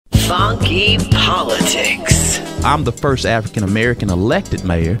Funky Politics. I'm the first African-American elected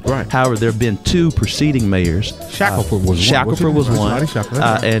mayor. Right. However, there have been two preceding mayors. Shackelford was one.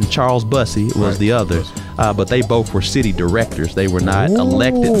 And Charles Bussey was the other. But they both were city directors. They were not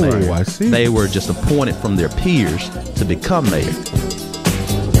elected mayors. I see. They were just appointed from their peers to become mayor.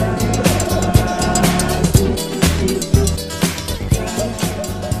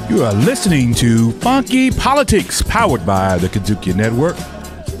 You are listening to Funky Politics, powered by the Kudzukian Network.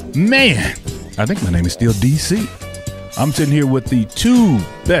 Man, I think my name is still DC. I'm sitting here with the two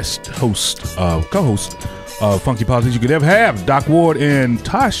best co-hosts of Funky Politics you could ever have, Doc Ward and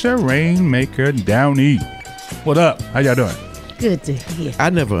Tasha Rainmaker Downey. What up? How y'all doing? Good to hear. I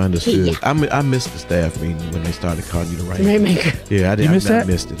never understood. I missed the staff meeting when they started calling you the Rainmaker. Yeah, I did. You missed that? I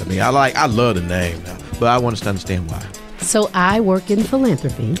missed it. I mean, I love the name now, but I want to understand why. So I work in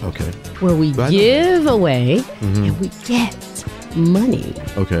philanthropy. Okay. Where we give away and we get money.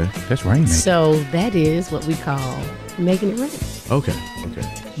 Okay. That's Rainmaker. So that is what we call making it rain. Okay.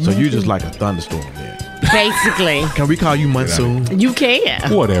 So you just like a thunderstorm then. Basically. Can we call you monsoon? You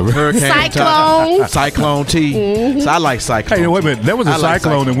can. Whatever. Hurricane Cyclone. Cyclone T. So I like cyclone. Hey, wait a minute. There was a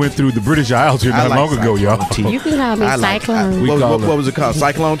cyclone that went through the British Isles here not long ago, y'all. You can call me Cyclone. What was it called?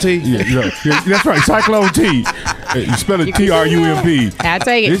 Cyclone T? Yeah, that's right. Cyclone T. You spell it Trump. I'll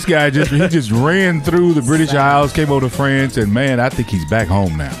take it. This guy just ran through the British Isles, came over to France, and man, I think he's back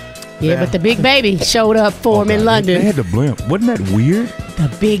home now. Yeah, but the big baby showed up for him in London. They had the blimp. Wasn't that weird?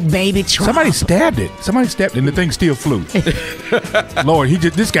 The big baby Trump. Somebody stabbed it, and the thing still flew. Lord,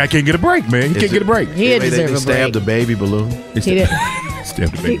 this guy can't get a break, man. He can't get a break. He didn't deserve a break. Stabbed the baby balloon. He didn't.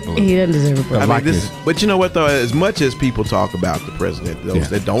 Stabbed the baby balloon. He doesn't deserve a break. I mean, but you know what though? As much as people talk about the president, those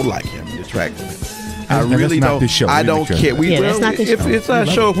that don't like him, detract from him. I really don't. This show. I don't care. That's not the show. It's not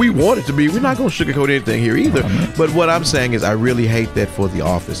a show. If we want it to be, we're not going to sugarcoat anything here either. But what I'm saying is, I really hate that for the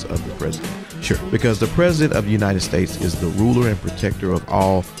office of the president. Sure. Because the president of the United States is the ruler and protector of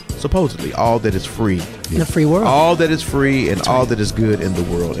all, supposedly, all that is free. The free world. All that is free and all that is good in the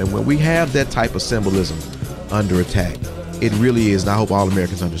world. And when we have that type of symbolism under attack, it really is, and I hope all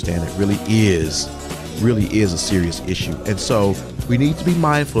Americans understand it, really is a serious issue. And so we need to be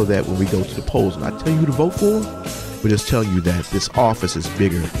mindful of that when we go to the polls. And I tell you who to vote for, but just tell you that this office is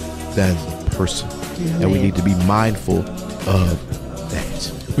bigger than the person. And we need to be mindful of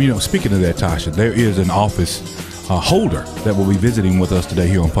that. Well, speaking of that, Tasha, there is an office holder that will be visiting with us today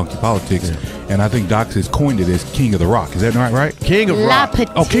here on Funky Politics. And I think Doc has coined it as King of the Rock. Is that right? King of Rock.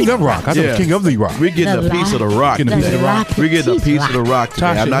 Oh, King of Rock. I thought it was King of the Rock. We're getting a piece of the rock today. We're getting a piece of the rock today.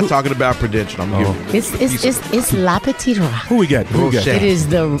 I'm not talking about Prudential. I'm giving It's La Petite Rock. Who we got? It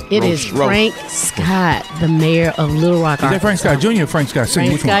is Frank Scott, the mayor of Little Rock, Arkansas. Is that Frank Scott Jr. or Frank Scott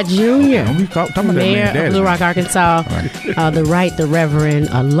Sr.? Frank Scott Jr. We talking about mayor that man, of Little Rock, Arkansas. The Reverend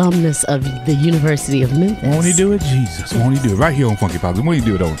alumnus of the University of Memphis. Won't he do it? Jesus. Won't he do it? Right here on Funky Politics. Won't he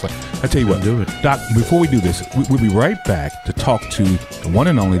do it over? I tell you what. Do it. Doc, before we do this, we'll be right back to talk to the one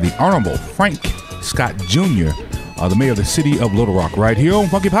and only, the Honorable Frank Scott Jr., the mayor of the city of Little Rock, right here on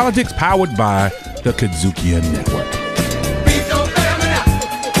Funky Politics, powered by the Kudzukian Network.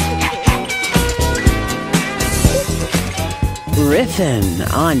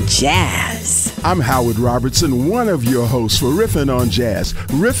 Riffin' on Jazz. I'm Howard Robertson, one of your hosts for Riffin' on Jazz.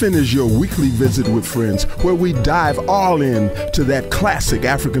 Riffin' is your weekly visit with friends where we dive all in to that classic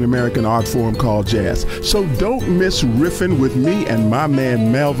African-American art form called jazz. So don't miss Riffin' with me and my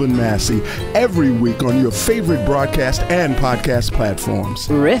man Melvin Massey every week on your favorite broadcast and podcast platforms.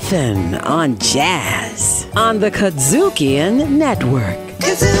 Riffin' on Jazz on the Kudzukian Network.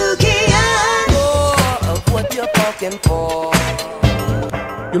 Kudzukian! More of what you're fucking for.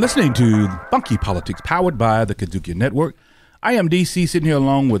 You're listening to Funky Politics, powered by the Kudzukian Network. I am DC, sitting here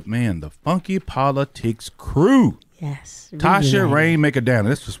along with, the Funky Politics crew. Yes. Tasha Rainmaker Down.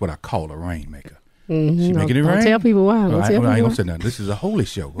 That's just what I call a Rainmaker. She making it rain? Don't tell people why. I ain't going to say nothing. This is a holy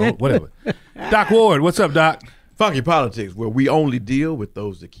show. Whatever. Doc Ward, what's up, Doc? Funky Politics, where we only deal with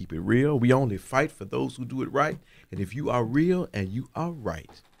those that keep it real. We only fight for those who do it right. And if you are real and you are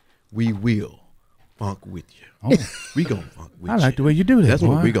right, we will funk with you. Oh. We gonna funk with you. I like the way you do that. That's boy.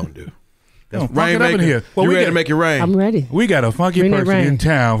 what we gonna do. That's funk it up in here. Well, you ready to make it rain? I'm ready. We got a funky person in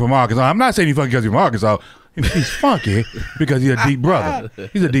town from Arkansas. I'm not saying he's funky because he's from Arkansas. He's funky because he's a deep brother.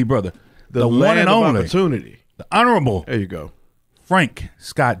 He's a deep brother. The one and of only opportunity. The Honorable. There you go. Frank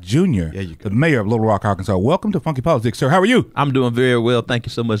Scott Jr., the mayor of Little Rock, Arkansas. Welcome to Funky Politics, sir. How are you? I'm doing very well. Thank you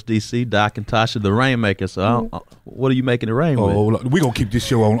so much, DC, Doc, and Tasha, the rainmaker. So, what are you making it rain with? We're going to keep this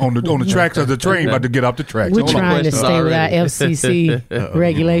show on the tracks of the train, about to get off the tracks. We're trying to stay with our FCC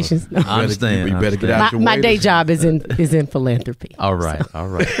regulations. I understand. You better get out your way. My day job is in philanthropy. All right.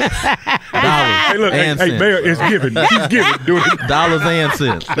 Dollars Hey, look, and hey, cents. Mayor is giving. She's giving. Doing it. Dollars and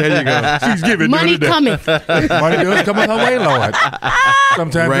cents. There you go. She's giving. Money coming. Money does come her way, Lord.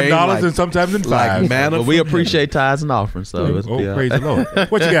 Sometimes in dollars and sometimes in fives. But we appreciate tithes and offerings. So praise the Lord.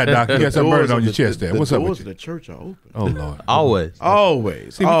 What you got, Doc? You got something burning on your chest there. What's up with you? The doors of the church are open. Oh, Lord.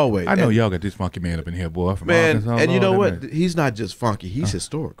 Always. See, I know y'all got this funky man up in here, boy. From Arkansas, and you know Lord, what? He's not just funky. He's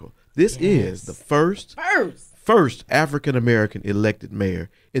historical. This is the first African American elected mayor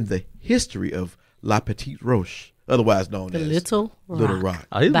in the history of La Petite Roche, otherwise known as Little Rock.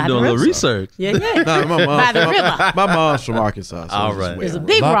 Oh, he's been doing a little research. Yeah. No, By the river. My mom's from Arkansas. So All right. There's a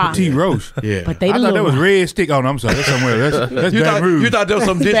big La rock. Petite Roche. Yeah. But they I thought that was Red Stick. Oh, no, I'm sorry. That's somewhere. That's Baton Rouge. You thought there was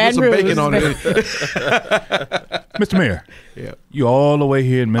some dish with some bacon on it. Mr. Mayor, you all the way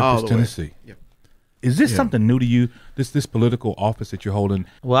here in Memphis, Tennessee. Yep. Is this something new to you, this political office that you're holding?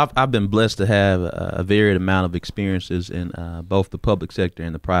 Well, I've been blessed to have a varied amount of experiences in both the public sector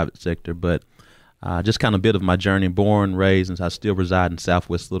and the private sector, but just kind of a bit of my journey, born, raised, and I still reside in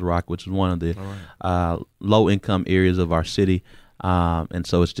Southwest Little Rock, which is one of the low-income areas of our city, and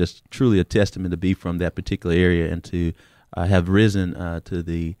so it's just truly a testament to be from that particular area and to have risen to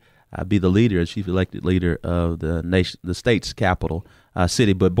be the leader, chief elected leader of the state's capital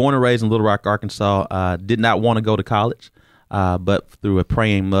city. But born and raised in Little Rock, Arkansas, did not want to go to college, but through a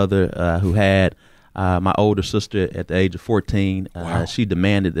praying mother who had my older sister at the age of 14, she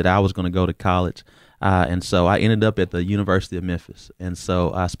demanded that I was going to go to college. And so I ended up at the University of Memphis. And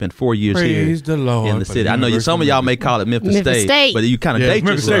so I spent 4 years Praise the Lord in the city. I know some of y'all may call it Memphis State, but you kind of date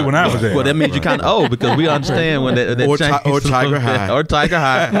Memphis yourself. State when I was there. Well, that means you're kind of old because we understand when that Or changes. Tiger High. Or Tiger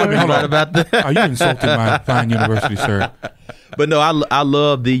High. Right about that. Are you insulting my fine university, sir? But no, I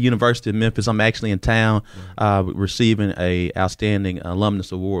love the University of Memphis. I'm actually in town receiving a outstanding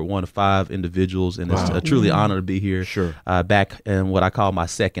alumnus award, one of 5 individuals, and it's a truly honor to be here. Sure. Back in what I call my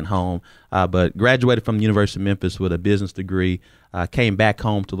second home. But graduated from the University of Memphis with a business degree. Came back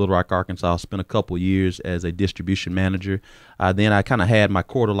home to Little Rock, Arkansas. Spent a couple years as a distribution manager. Then I kind of had my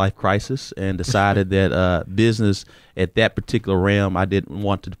quarter life crisis and decided that business at that particular realm I didn't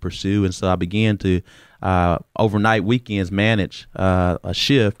want to pursue, and so I began to overnight weekends manage a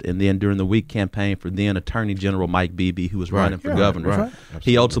shift, and then during the week campaign for then Attorney General Mike Beebe, who was running for governor. Right.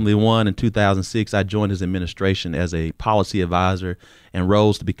 He ultimately won in 2006. I joined his administration as a policy advisor and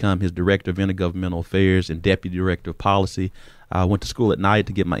rose to become his director of intergovernmental affairs and deputy director of policy. I went to school at night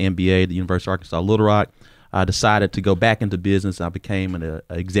to get my MBA at the University of Arkansas Little Rock. I decided to go back into business. I became an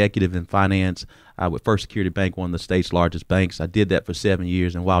executive in finance with First Security Bank, one of the state's largest banks. I did that for 7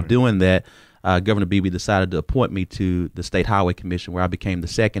 years, and while doing that, Governor Beebe decided to appoint me to the State Highway Commission, where I became the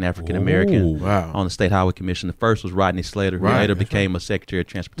second African-American on the State Highway Commission. The first was Rodney Slater, who later became a Secretary of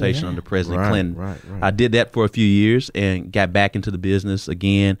Transportation under President Clinton. Right. I did that for a few years and got back into the business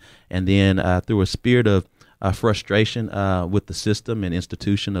again, and then through a spirit of frustration with the system and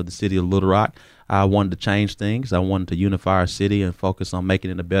institution of the city of Little Rock, I wanted to change things. I wanted to unify our city and focus on making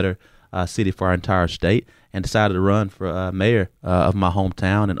it a better city for our entire state, and decided to run for mayor of my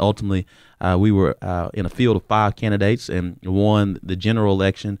hometown. And ultimately, we were in a field of 5 candidates and won the general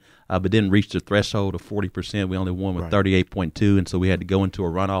election, but didn't reach the threshold of 40%. We only won with 38.2, and so we had to go into a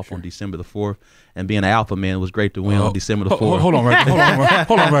runoff on December the 4th. And being an alpha man, it was great to win on December the 4th. Hold on right there.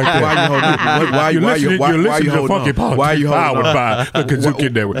 Why are you holding powered by the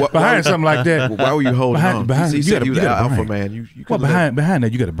Kudzukian Network? Behind something like that. Why were you holding on? Behind, He said he was an alpha man. Behind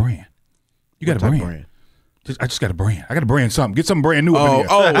that, you got a brand. You got a brand. I just got a brand. I got to brand something. Get something brand new up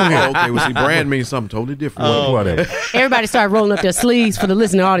in here. Okay. Well, see, brand means something totally different. Whatever. Everybody started rolling up their sleeves for the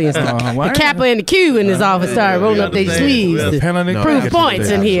listening audience. The Kappa and the Q in this office started rolling up their sleeves. Proof points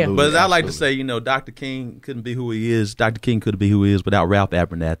in here. But as I like to say, Dr. King couldn't be who he is. Dr. King couldn't be who he is without Ralph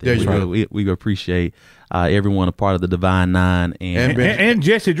Abernathy. We appreciate everyone a part of the Divine Nine and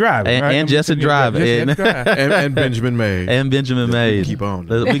Jesse Driver, and Jesse Driver and Benjamin Mays. Keep on.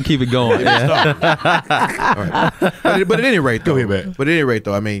 We can keep it going. Right. But at any rate, though, go ahead, man. But at any rate,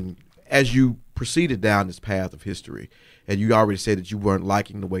 though, I mean, as you proceeded down this path of history, and you already said that you weren't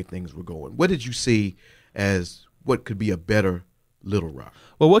liking the way things were going, what did you see as what could be a better Little Rock?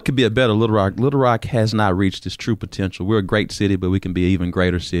 Well, what could be a better Little Rock? Little Rock has not reached its true potential. We're a great city, but we can be an even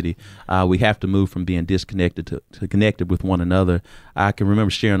greater city. We have to move from being disconnected to connected with one another. I can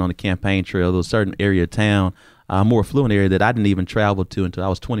remember sharing on the campaign trail, there was a certain area of town more affluent area that I didn't even travel to until I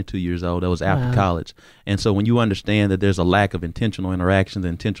was 22 years old. That was after college. And so when you understand that there's a lack of intentional interactions,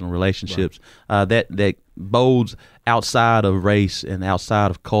 intentional relationships, that bodes outside of race and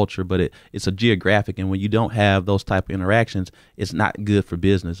outside of culture, but it's a geographic. And when you don't have those type of interactions, it's not good for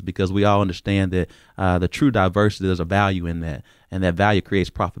business, because we all understand that the true diversity, there's a value in that, and that value creates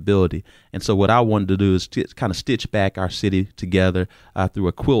profitability. And so what I wanted to do is to kind of stitch back our city together through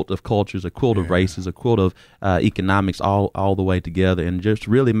a quilt of cultures, a quilt of races, a quilt of economics, all the way together, and just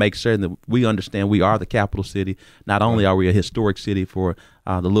really make certain that we understand we are the capital city. Not only are we a historic city for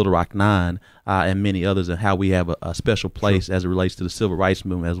the Little Rock Nine and many others, and how we have a special place as it relates to the civil rights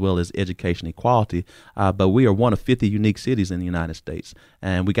movement as well as education equality, but we are one of 50 unique cities in the United States,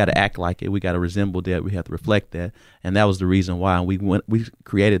 and we got to act like it. We got to resemble that. We have to reflect that, and that was the reason why we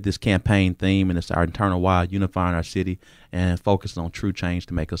created this campaign theme, and it's our internal why, unifying our city and focusing on true change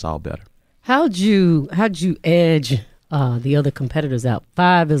to make us all better. How'd you edge the other competitors out?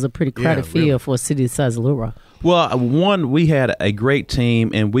 5 is a pretty crowded field for a city the size of Little Rock. Well, one, we had a great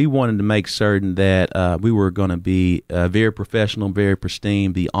team, and we wanted to make certain that we were going to be very professional, very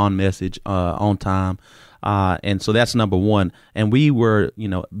pristine, be on message, on time. And so that's number one. And we were,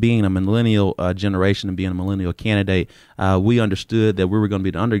 being a millennial generation and being a millennial candidate, we understood that we were going to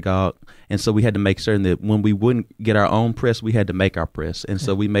be the underdog. And so we had to make certain that when we wouldn't get our own press, we had to make our press. And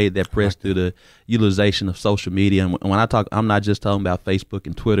so we made that press through the utilization of social media. And when I talk, I'm not just talking about Facebook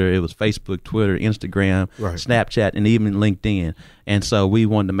and Twitter. It was Facebook, Twitter, Instagram, Snapchat, and even LinkedIn. And so we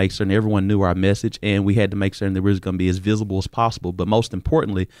wanted to make certain everyone knew our message, and we had to make certain that we was going to be as visible as possible. But most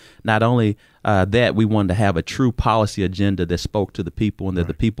importantly, not only that, we wanted to have a true policy agenda that spoke to the people and that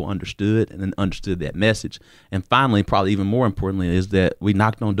the people understood and then understood that message. And finally, probably even more importantly, is that we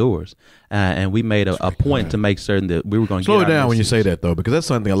knocked on doors. And we made a point to make certain that we were going to slow get it down message. when you say that, though, because that's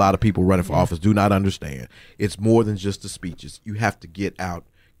something a lot of people running for office do not understand. It's more than just the speeches. You have to get out,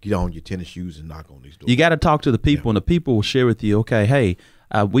 get on your tennis shoes, and knock on these doors. You got to talk to the people, and the people will share with you, okay, hey,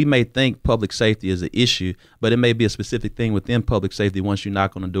 we may think public safety is an issue, but it may be a specific thing within public safety once you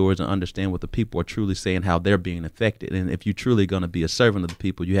knock on the doors and understand what the people are truly saying, how they're being affected. And if you're truly going to be a servant of the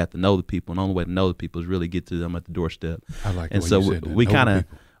people, you have to know the people, and the only way to know the people is really get to them at the doorstep. I like and the so way you said that. we kind of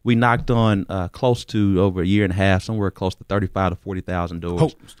we knocked on close to over a year and a half, somewhere close to 35 to 40,000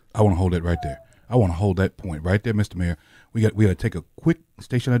 doors. I want to hold that right there. I want to hold that point right there, Mr. Mayor. We got to take a quick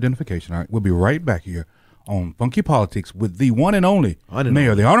station identification. All right, we'll be right back here on Funky Politics with the one and only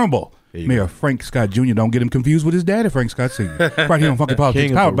Mayor, the Honorable Mayor Frank Scott Jr. Don't get him confused with his daddy, Frank Scott Sr. Right here on Funky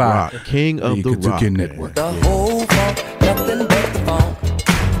Politics, powered by King of the Kudzukian Rock Network. The whole funk, nothing but the funk.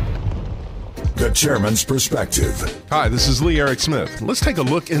 The Chairman's Perspective. Hi, this is Lee Eric Smith. Let's take a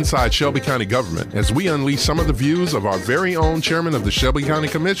look inside Shelby County government as we unleash some of the views of our very own Chairman of the Shelby County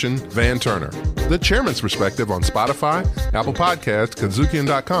Commission, Van Turner. The Chairman's Perspective on Spotify, Apple Podcasts,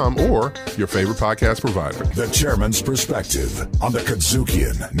 Kudzukian.com, or your favorite podcast provider. The Chairman's Perspective on the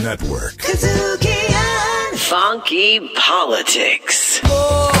Kudzukian Network. Kudzukian Funky Politics.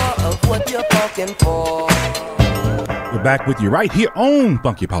 More of what you're talking for. We're back with you right here on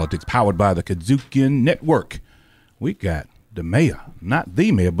Funky Politics, powered by the Kudzukian Network. We got the mayor, not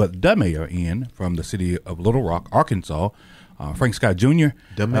the mayor, but the mayor in from the city of Little Rock, Arkansas, Frank Scott Jr.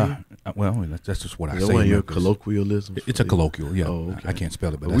 The mayor? Well, that's just what I say. One of your colloquialisms? It's a colloquial, yeah. Oh, okay. I can't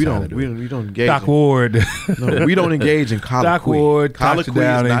spell it, but we that's don't engage. Doc Ward. No, we don't engage in colloquy. Doc Ward, colloquy is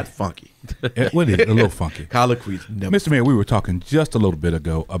not funky. What is it? A little funky. Colloquy is never. Mr. Mayor, we were talking just a little bit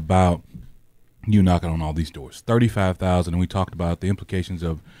ago about you knocking on all these doors, 35,000, and we talked about the implications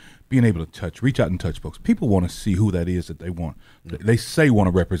of being able to reach out and touch folks. People want to see who that is that they want. They say want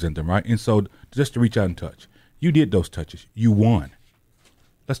to represent them, right? And so just to reach out and touch. You did those touches. You won.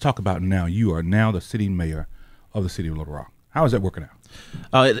 Let's talk about now. You are now the city mayor of the city of Little Rock. How is that working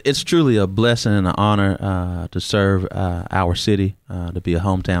out? It's truly a blessing and an honor to serve our city, to be a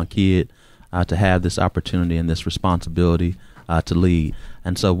hometown kid, to have this opportunity and this responsibility to lead.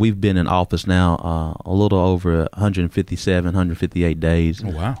 And so we've been in office now a little over 157, 158 days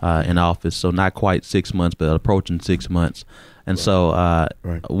in office. So not quite 6 months, but approaching 6 months. And so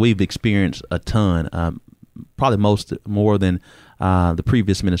we've experienced a ton, probably more than the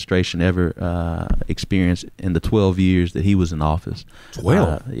previous administration ever experienced in the 12 years that he was in office.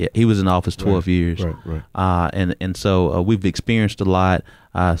 12? Yeah, he was in office 12 years. Right. And so we've experienced a lot,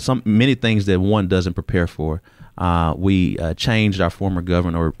 many things that one doesn't prepare for. We changed our former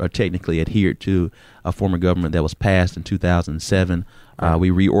government, or technically adhered to a former government that was passed in 2007.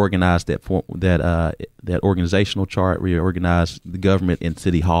 We reorganized that organizational chart, reorganized the government in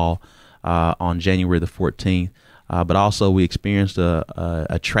City Hall on January the 14th. but also we experienced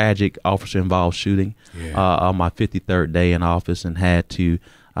a tragic officer-involved shooting on my 53rd day in office, and had to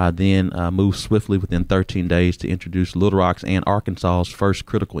then move swiftly within 13 days to introduce Little Rock's and Arkansas's first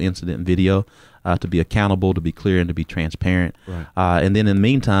critical incident video to be accountable, to be clear, and to be transparent. Right. And then in the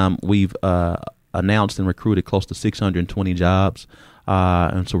meantime, we've announced and recruited close to 620 jobs.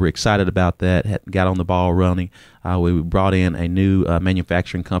 And so we're excited about that, got on the ball running. We brought in a new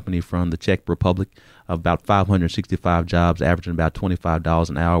manufacturing company from the Czech Republic of about 565 jobs, averaging about $25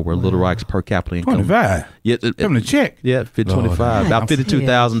 an hour, where Little Rock's per capita income. 25? Yeah, from the Czech? Yeah, 25. About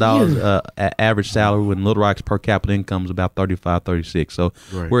 $52,000 average salary, when Little Rock's per capita income is about 35, 36. So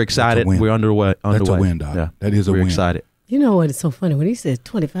we're excited. We're underway. That's a win, Doc. Yeah, that is a win. We're excited. You know what? It's so funny. When he said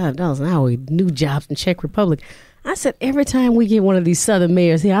 $25 an hour, new jobs in Czech Republic, I said, every time we get one of these southern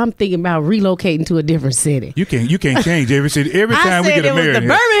mayors here, I'm thinking about relocating to a different city. You can't change every city. Every time we get a mayor. I said it was the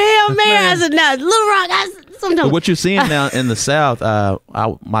Birmingham mayor. I said, no, Little Rock. But what you're seeing now in the South,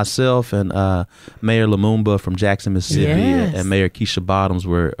 myself and Mayor Lumumba from Jackson, Mississippi, and Mayor Keisha Bottoms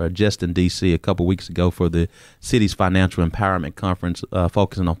were just in D.C. a couple weeks ago for the city's financial empowerment conference,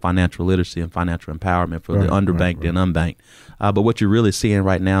 focusing on financial literacy and financial empowerment for the underbanked and unbanked. But what you're really seeing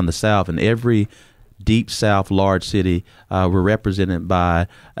right now in the South, in every deep South large city, we're represented by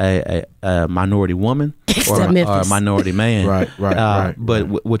a minority woman or a minority man. Right.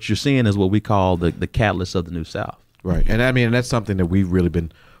 But what you're seeing is what we call the catalyst of the New South. Right. And I mean, that's something that we've really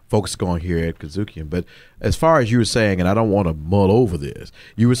been focused on here at Kudzukian. But as far as you were saying, and I don't want to mull over this,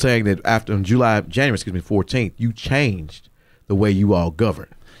 you were saying that after January 14th, you changed the way you all govern.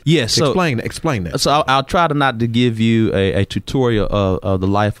 Yes. So explain that. So I'll try to not to give you a tutorial of the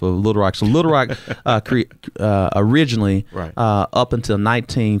life of Little Rock. So Little Rock originally, up until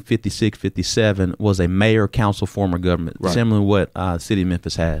 1956-57, was a mayor council form of government, similar to what the city of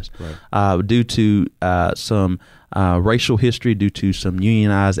Memphis has. Due to some racial history, due to some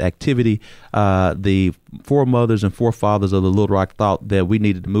unionized activity, the foremothers and forefathers of the Little Rock thought that we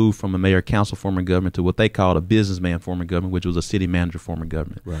needed to move from a mayor council form of government to what they called a businessman form of government, which was a city manager form of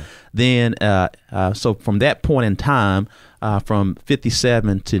government. Then, so from that point in time, from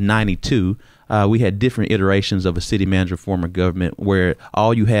 57 to 92, we had different iterations of a city manager form of government, where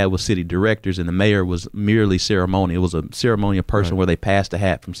all you had was city directors and the mayor was merely ceremonial. It was a ceremonial person where they passed a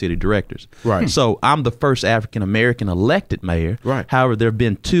hat from city directors. So I'm the first African American elected mayor. However, there have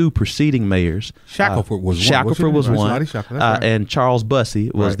been two preceding mayors. Shackelford was one. And Charles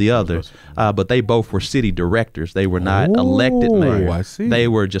Bussey was the other. But they both were city directors. They were not elected mayors. I see. They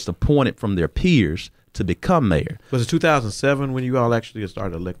were just appointed from their peers to become mayor. Was it 2007 when you all actually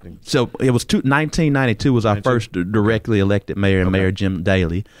started electing? So it was 1992 was our first directly elected mayor, and Mayor Jim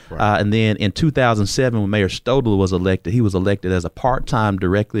Daly. And then in 2007, when Mayor Stodler was elected, he was elected as a part-time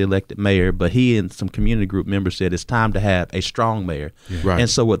directly elected mayor, but he and some community group members said it's time to have a strong mayor. And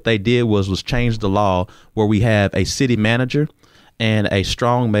so what they did was change the law where we have a city manager and a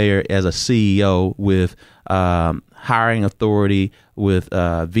strong mayor as a CEO with hiring authority, with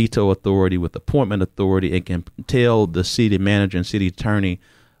veto authority, with appointment authority, and can tell the city manager and city attorney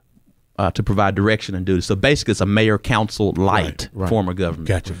to provide direction and duty. So basically, it's a mayor council light form of government.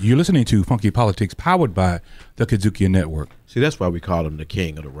 Gotcha. You're listening to Funky Politics, powered by the Kudzukian Network. See, that's why we call him the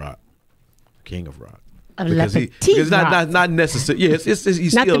King of the Rock, King of Rock. Because not necessarily. Yeah,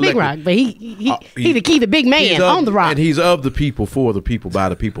 he's not still the big rock, but he the big man on the rock, and he's of the people, for the people, by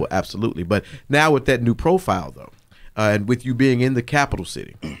the people, absolutely. But now with that new profile, though, and with you being in the capital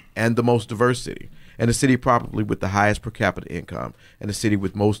city and the most diverse city, and the city probably with the highest per capita income, and the city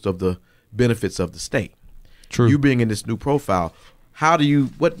with most of the benefits of the state. True. You being in this new profile, how do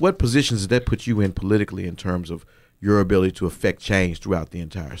you what positions does that put you in politically in terms of your ability to affect change throughout the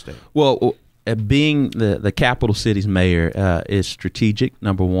entire state? Well, being the capital city's mayor is strategic,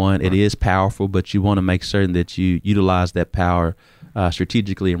 number one. It is powerful, but you want to make certain that you utilize that power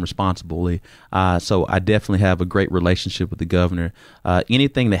strategically and responsibly. So I definitely have a great relationship with the governor.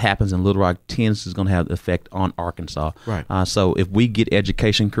 Anything that happens in Little Rock is going to have an effect on Arkansas. So if we get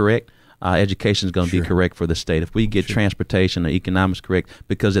education correct, education is going to be correct for the state. If we get transportation or economics correct,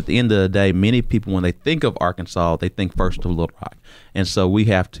 because at the end of the day, many people, when they think of Arkansas, they think first of Little Rock. And so we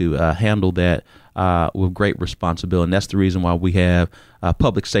have to handle that with great responsibility. And that's the reason why we have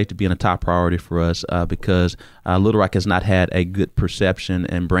public safety being a top priority for us, because Little Rock has not had a good perception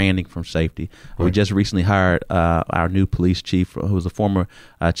and branding from safety. We just recently hired our new police chief, who was a former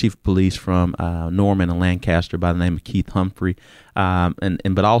chief of police from Norman and Lancaster by the name of Keith Humphrey.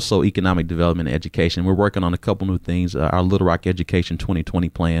 but also economic development and education. We're working on a couple new things. Our Little Rock Education 2020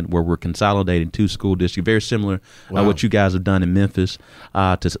 plan, where we're consolidating 2 school districts, very similar what you guys have done in Memphis,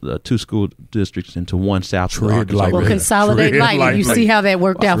 to 2 school districts into 1 south of Arkansas. Well, consolidate lightly. You see how that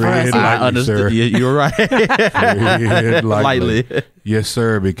worked out for us. I understood. You're right. Lightly. Yes,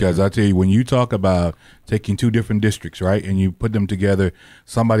 sir, because I tell you, when you talk about taking 2 different districts, right, and you put them together,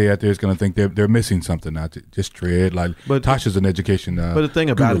 somebody out there is going to think they're missing something. Now, just tread lightly. But Tasha's an education but the thing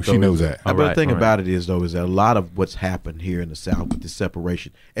about it, though, she knows that. But the thing about it is, though, is that a lot of what's happened here in the South with the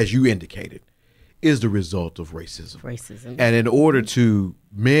separation, as you indicated, is the result of racism. And in order to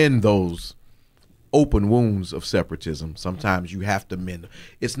mend those open wounds of separatism, sometimes you have to mend them.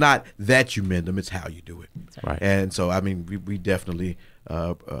 It's not that you mend them, it's how you do it. Right. And so, I mean, we definitely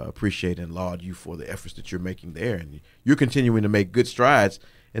appreciate and laud you for the efforts that you're making there. And you're continuing to make good strides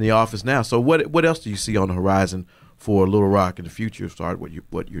in the office now. So what else do you see on the horizon for Little Rock in the future? Start what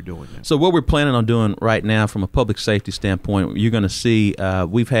you're doing now. So what we're planning on doing right now from a public safety standpoint, you're going to see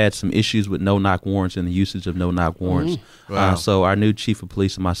we've had some issues with no-knock warrants and the usage of no-knock warrants. Wow. So our new chief of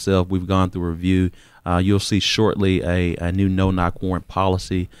police and myself, we've gone through a review. You'll see shortly a new no-knock warrant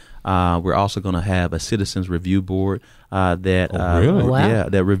policy. We're also going to have a citizens review board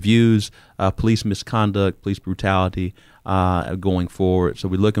that reviews police misconduct, police brutality going forward. So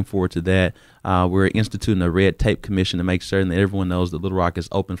we're looking forward to that. We're instituting a red tape commission to make certain that everyone knows that Little Rock is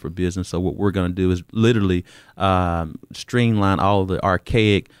open for business. So what we're going to do is literally streamline all of the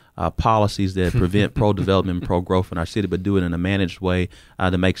archaic policies that prevent pro-development and pro-growth in our city, but do it in a managed way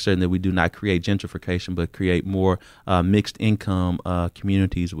to make certain that we do not create gentrification, but create more mixed income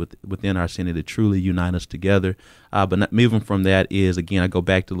communities within our city that truly unite us together. But not moving from that is, again, I go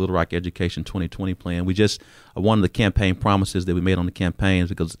back to Little Rock Education 2020 plan. We just, one of the campaign promises that we made on the campaign is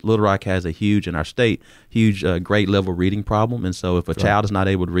because Little Rock has a huge, in our state, huge grade level reading problem. And so if a child is not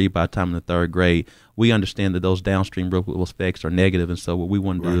able to read by the time in the 3rd grade, we understand that those downstream ripple effects are negative. And so what we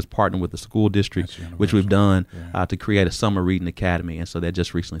want to do is partner with the school district, which we've done, to create a summer reading academy. And so that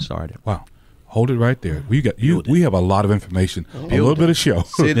just recently started. Wow. Hold it right there. We got you. We have a lot of information, a little bit of show,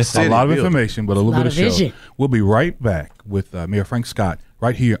 a lot of information, but a little bit of show. Vision. We'll be right back with Mayor Frank Scott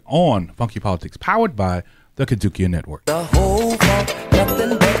right here on Funky Politics, powered by the Kudzukian Network. The whole funk,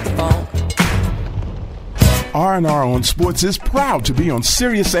 nothing but the funk. R&R on Sports is proud to be on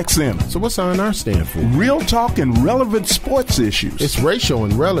Sirius XM. So what's R&R stand for? Real talk and relevant sports issues. It's racial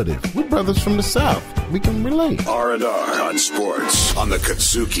and relative. We're brothers from the South. We can relate. R&R on Sports on the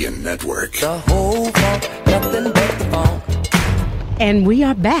Kudzukian Network. The whole funk, nothing but the funk. And we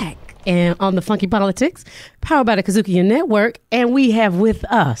are back and on the Funky Politics, powered by the Kudzukian Network. And we have with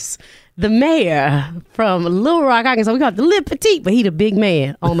us the mayor from Little Rock, Arkansas. We got the little petite, but he the big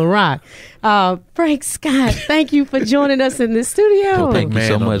man on the rock. Frank Scott, thank you for joining us in the studio. Thank you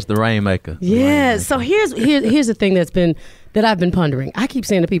so much, the Rainmaker. Yeah. So here's the thing that I've been pondering. I keep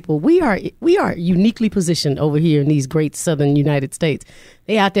saying to people, we are uniquely positioned over here in these great southern United States.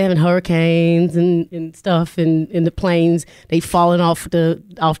 They out there having hurricanes and stuff in the plains. They falling off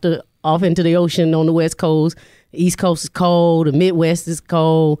into the ocean on the West Coast. The East Coast is cold. The Midwest is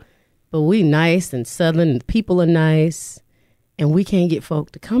cold. But we nice and southern, and people are nice, and we can't get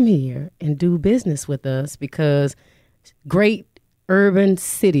folk to come here and do business with us because great urban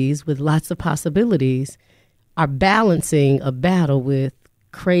cities with lots of possibilities are balancing a battle with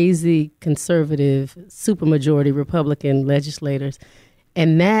crazy conservative, supermajority Republican legislators.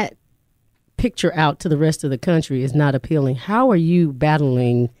 And that picture out to the rest of the country is not appealing. How are you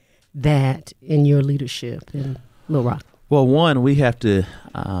battling that in your leadership in Little Rock? Well, one, we have to...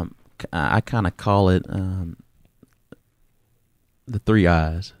 I kind of call it the 3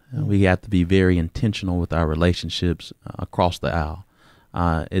 I's. We have to be very intentional with our relationships across the aisle.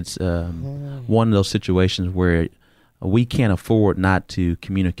 It's one of those situations where we can't afford not to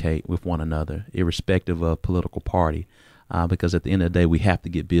communicate with one another, irrespective of political party, because at the end of the day, we have to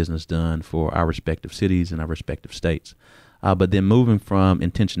get business done for our respective cities and our respective states. But then moving from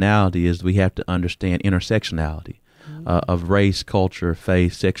intentionality is we have to understand intersectionality. Of race, culture,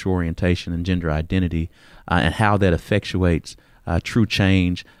 faith, sexual orientation, and gender identity, and how that effectuates true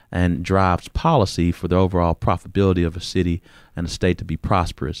change and drives policy for the overall profitability of a city and a state to be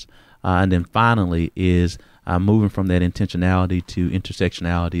prosperous. And then finally is moving from that intentionality to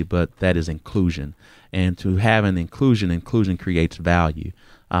intersectionality, but that is inclusion. And to have an inclusion creates value.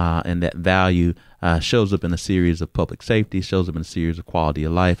 And that value shows up in a series of public safety, shows up in a series of quality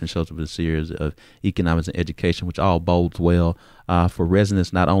of life, and shows up in a series of economics and education, which all bodes well for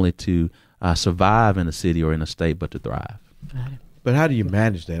residents not only to survive in a city or in a state, but to thrive. But how do you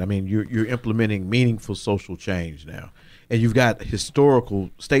manage that? I mean, you're implementing meaningful social change now, and you've got historical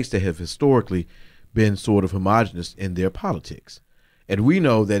states that have historically been sort of homogenous in their politics. And we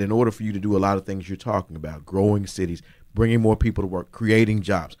know that in order for you to do a lot of things you're talking about, growing cities, bringing more people to work, creating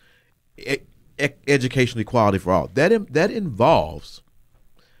jobs, educational equality for all, that involves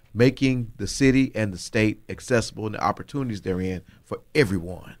making the city and the state accessible and the opportunities therein for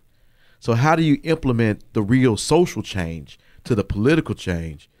everyone. So how do you implement the real social change to the political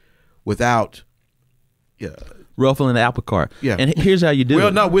change without ruffling the apple cart? Yeah. And here's how you do it.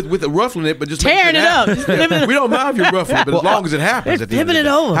 Well, no, with ruffling it, but just tearing it up. Yeah. We don't mind if you're ruffling, but as long as it happens. At the end of the day,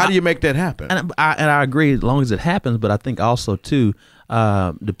 over. How do you make that happen? And I agree, as long as it happens. But I think also too,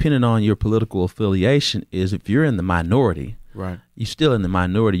 depending on your political affiliation, is if you're in the minority, right, you're still in the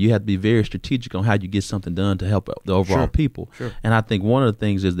minority. You have to be very strategic on how you get something done to help the overall people. Sure. And I think one of the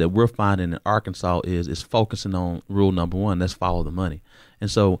things is that we're finding in Arkansas is focusing on rule number one. That's follow the money.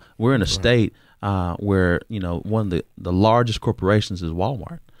 And so we're in a state where one of the largest corporations is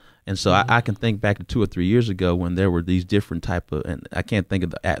Walmart. And so I can think back to 2 or 3 years ago when there were these different type of, and I can't think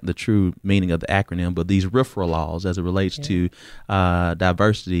of the true meaning of the acronym, but these RFRA laws as it relates to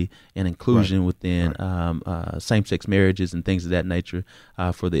diversity and inclusion within same-sex marriages and things of that nature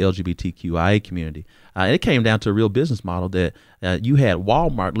for the LGBTQIA community. And it came down to a real business model that you had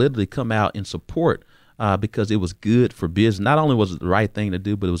Walmart literally come out and support because it was good for business. Not only was it the right thing to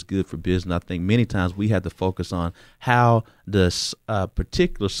do, but it was good for business. I think many times we have to focus on how does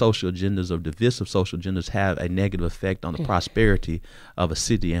particular social agendas or divisive social agendas have a negative effect on the prosperity of a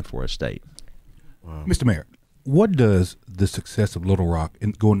city and for a state. Wow. Mr. Mayor, what does the success of Little Rock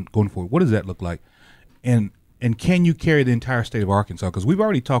going forward, what does that look like? And can you carry the entire state of Arkansas? Because we've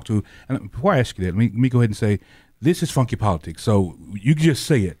already talked to, and before I ask you that, let me go ahead and say, this is funky politics. So you just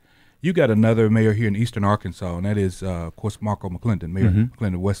say it. You got another mayor here in eastern Arkansas, and that is, of course, Marco McClendon, Mayor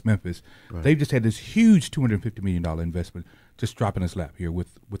McClendon of West Memphis. Right. They've just had this huge $250 million investment just drop in his lap here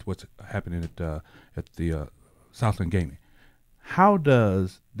with what's happening at the Southland Gaming. How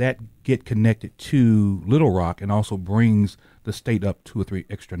does that get connected to Little Rock and also brings the state up 2 or 3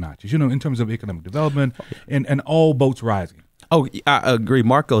 extra notches, in terms of economic development and all boats rising? Oh, I agree.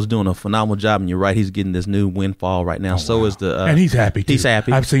 Marco's doing a phenomenal job, and you're right. He's getting this new windfall right now. Is the and he's happy too. He's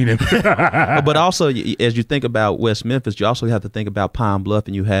happy. I've seen him. But also, as you think about West Memphis, you also have to think about Pine Bluff,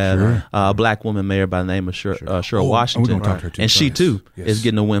 and you have a black woman mayor by the name of Cheryl Washington, we're gonna talk to her too. And she too is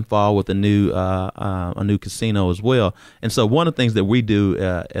getting a windfall with a new casino as well. And so, one of the things that we do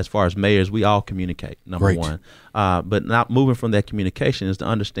as far as mayors, we all communicate. Number one. But not moving from that communication is to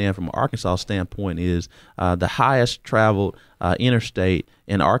understand from an Arkansas standpoint is the highest traveled interstate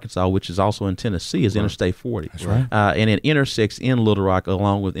in Arkansas, which is also in Tennessee, is Interstate 40. That's right. And it intersects in Little Rock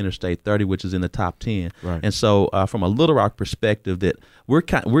along with Interstate 30, which is in the top 10. Right. And so from a Little Rock perspective, that we're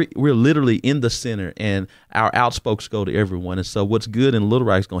literally in the center, and our outspokes go to everyone. And so what's good in Little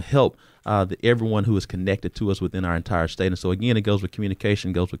Rock is going to help everyone who is connected to us within our entire state. And so, again, it goes with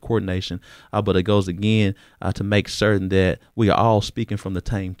communication, goes with coordination, but it goes, again, to make certain that we are all speaking from the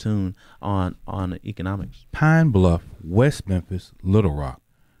same tune on economics. Pine Bluff, West Memphis, Little Rock.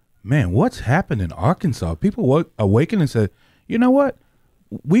 Man, what's happened in Arkansas? People awaken and say, you know what?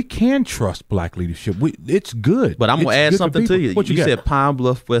 We can trust black leadership. It's good. But I'm going to add something to you. What you said Pine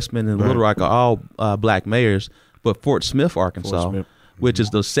Bluff, Westman, and Little Rock are all black mayors, but Fort Smith, Arkansas, which is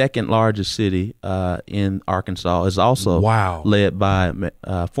the second largest city in Arkansas, is also led by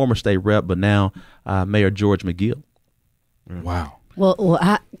former state rep, but now Mayor George McGill. Wow.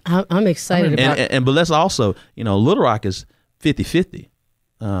 Well, I'm excited about but let's also, Little Rock is 50-50,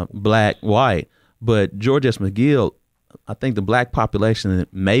 black, white, but George S. McGill, I think the black population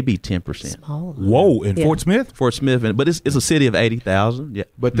may be 10%. Smaller. Whoa, in Fort Smith? Fort Smith, but it's a city of 80,000. Yeah.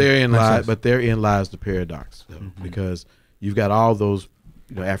 But therein lies the paradox, though, because you've got all those,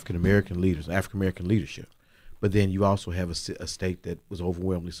 African American leaders, African American leadership, but then you also have a state that was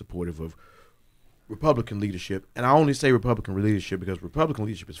overwhelmingly supportive of Republican leadership. And I only say Republican leadership because Republican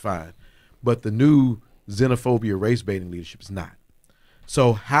leadership is fine, but the new xenophobia, race baiting leadership is not.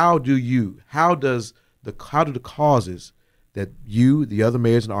 So how do the causes that you, the other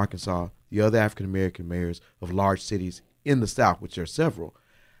mayors in Arkansas, the other African American mayors of large cities in the South, which there are several,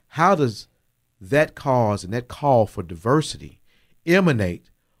 how does that cause and that call for diversity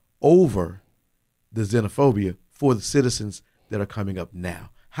emanate over the xenophobia for the citizens that are coming up now?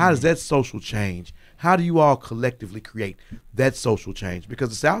 How does that social change? How do you all collectively create that social change? Because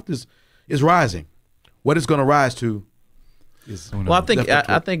the South is rising. What it's going to rise to is... Well, I think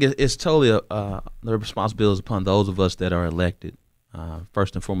it's totally the responsibility is upon those of us that are elected,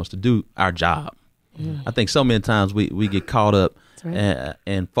 first and foremost, to do our job. I think so many times we get caught up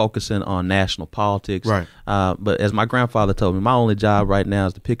and focusing on national politics. Right. But as my grandfather told me, my only job right now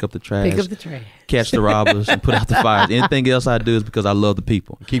is to pick up the trash, catch the robbers, and put out the fires. Anything else I do is because I love the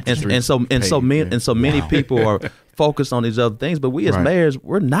people. Keep the streets and so many people are focused on these other things, but we as mayors,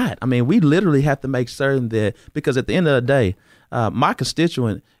 we're not. I mean, we literally have to make certain that, because at the end of the day, my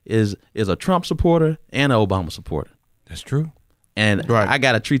constituent is a Trump supporter and an Obama supporter. That's true. And I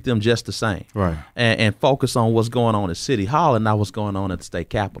got to treat them just the same. Right. And focus on what's going on at City Hall and not what's going on at the state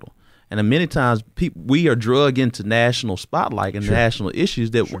capitol. And then many times we are drugged into national spotlight and national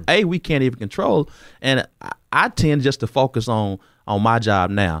issues that, we can't even control. And I tend just to focus on my job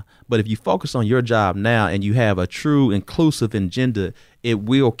now. But if you focus on your job now and you have a true inclusive agenda, it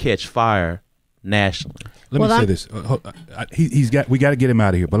will catch fire nationally. Let me say this. We got to get him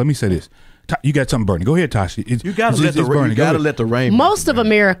out of here. But let me say this. You got something burning. Go ahead, Tasha. You got to let the rain. Most of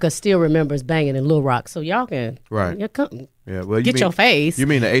America still remembers banging in Little Rock, so y'all can get your face. You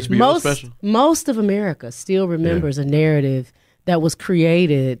mean the HBO special? Most of America still remembers a narrative that was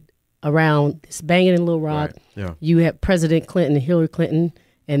created around this banging in Little Rock. Right. Yeah. You had President Clinton and Hillary Clinton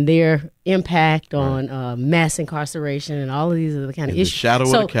and their impact on mass incarceration and all of these other kind of issues. The shadow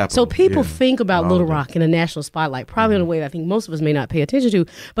of the Capitol. So people think about Little Rock in a national spotlight, probably in a way that I think most of us may not pay attention to.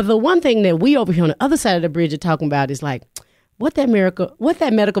 But the one thing that we over here on the other side of the bridge are talking about is like, what that medical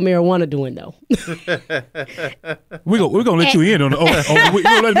marijuana doing though? We're gonna let you in on the we're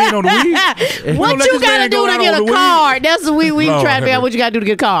gonna let me in on the weed. What you gotta do to get a card? That's what we trying to figure out what you gotta do to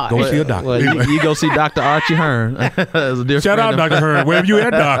get a card. Go see a doctor. Well, you go see Dr. Archie Hearn. Shout out, Dr. Hearn. Wherever you at,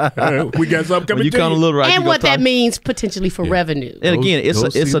 Doc? We got something coming. You come to Little Rock, and what that means potentially for revenue. And again,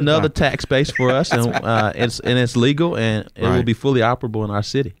 it's another tax base for us, and it's legal, and it will be fully operable in our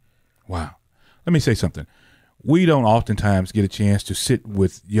city. Wow. Let me say something. We don't oftentimes get a chance to sit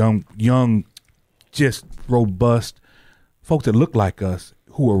with young, just robust folks that look like us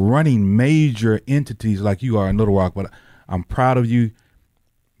who are running major entities like you are in Little Rock. But I'm proud of you.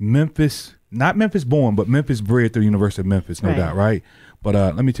 Memphis, not Memphis born, but Memphis bred through the University of Memphis, no doubt, right? But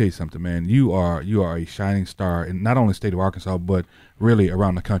let me tell you something, man. You are a shining star in not only the state of Arkansas, but really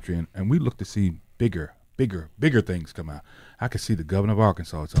around the country. And we look to see bigger things come out. I could see the governor of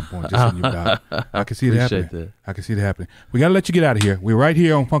Arkansas at some point. Just in your I can see it happening. I can see it happening. We got to let you get out of here. We're right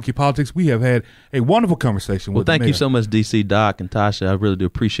here on Funky Politics. We have had a wonderful conversation with the mayor. Thank you so much, DC, Doc, and Tasha. I really do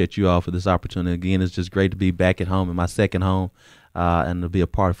appreciate you all for this opportunity. Again, it's just great to be back at home, in my second home, and to be a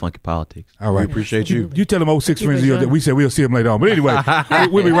part of Funky Politics. All right. We appreciate you. You tell them old six friends that we said we'll see them later on. But anyway,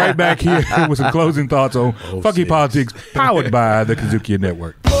 we'll be right back here with some closing thoughts on Funky Politics, powered by the Kudzukian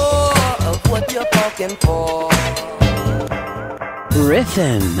Network. More of what you're talking for.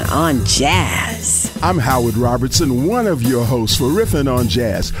 Riffin' on Jazz. I'm Howard Robertson, one of your hosts for Riffin' on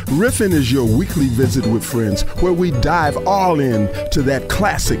Jazz. Riffin' is your weekly visit with friends where we dive all in to that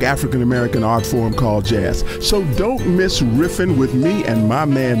classic African-American art form called jazz. So don't miss Riffin' with me and my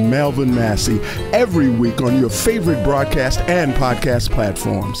man Melvin Massey every week on your favorite broadcast and podcast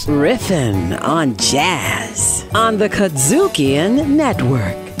platforms. Riffin' on Jazz on the Kudzukian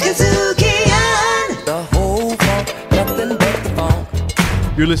Network. Kudzukian! The whole funk, nothing but the funk.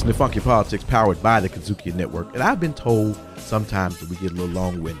 You're listening to Funky Politics, powered by the Kudzukian Network. And I've been told sometimes that we get a little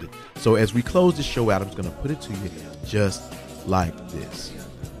long-winded. So as we close this show out, I'm just going to put it to you just like this.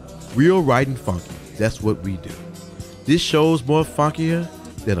 Real, right, and funky. That's what we do. This show's more funkier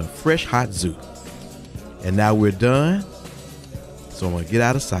than a fresh, hot zoo. And now we're done. So I'm going to get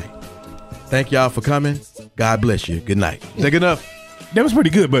out of sight. Thank y'all for coming. God bless you. Good night. Is that good enough? That was pretty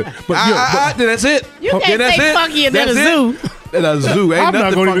good, but that's it. You can't say funkier than a zoo. In a zoo. I'm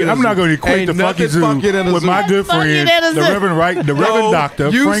not going to equate the funky zoo with my good friend, the Reverend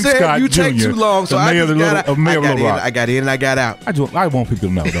Dr. Frank Scott Jr., you take too long, so the mayor of Little Rock. I got in and I got out. I want people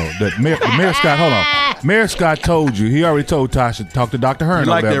to know, though, that Mayor Scott, hold on. Mayor Scott told you, he already told Tasha to talk to Dr. Hearn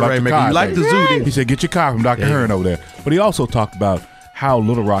over there about your car. You like the zoo, didn't you? He said, get your car from Dr. Hearn over there. But he also talked about how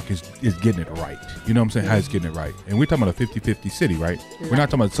Little Rock is getting it right. You know what I'm saying? How it's getting it right. And we're talking about a 50-50 city, right? We're not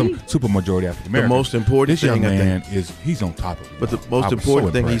talking about some super majority African American. The most important thing, young man he's on top of it. But the most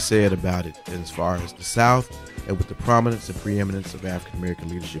important thing he said about it, as far as the South and with the prominence and preeminence of African American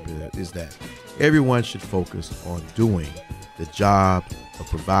leadership, is that everyone should focus on doing the job of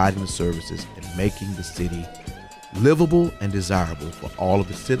providing the services and making the city livable and desirable for all of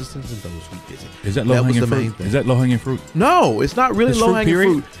the citizens and those who visit. Is that low-hanging fruit? Is that low-hanging fruit? No, it's not really low-hanging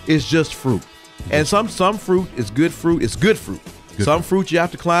fruit. It's just fruit. And some fruit is good fruit. It's good fruit. Some fruit you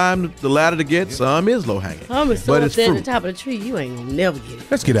have to climb the ladder to get. Some is low hanging. Some is so but up it's there at fruit. the top of the tree, you ain't gonna never get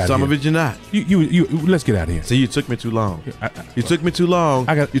it. Let's get out of here. Some of it you're not. You let's get out of here. See, you took me too long. You took me too long.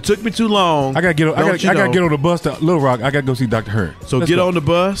 You took me too long. I gotta get on the bus to Little Rock. I gotta go see Dr. Hearn. So Let's get go. on the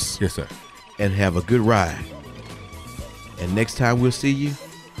bus. Yes, sir. And have a good ride. And next time we'll see you,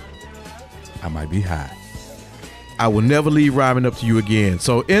 I might be high. I will never leave rhyming up to you again.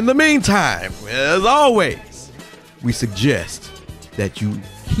 So in the meantime, as always, we suggest that you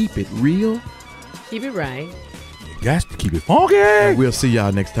keep it real. Keep it right. You got to keep it funky. And we'll see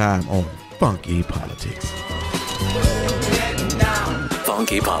y'all next time on Funky Politics.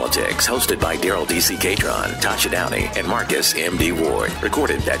 Funky Politics, hosted by Daryl D.C. Catron, Tasha Downey, and Marcus M.D. Ward.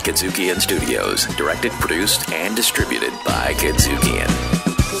 Recorded at Kudzukian Studios. Directed, produced, and distributed by Kudzukian.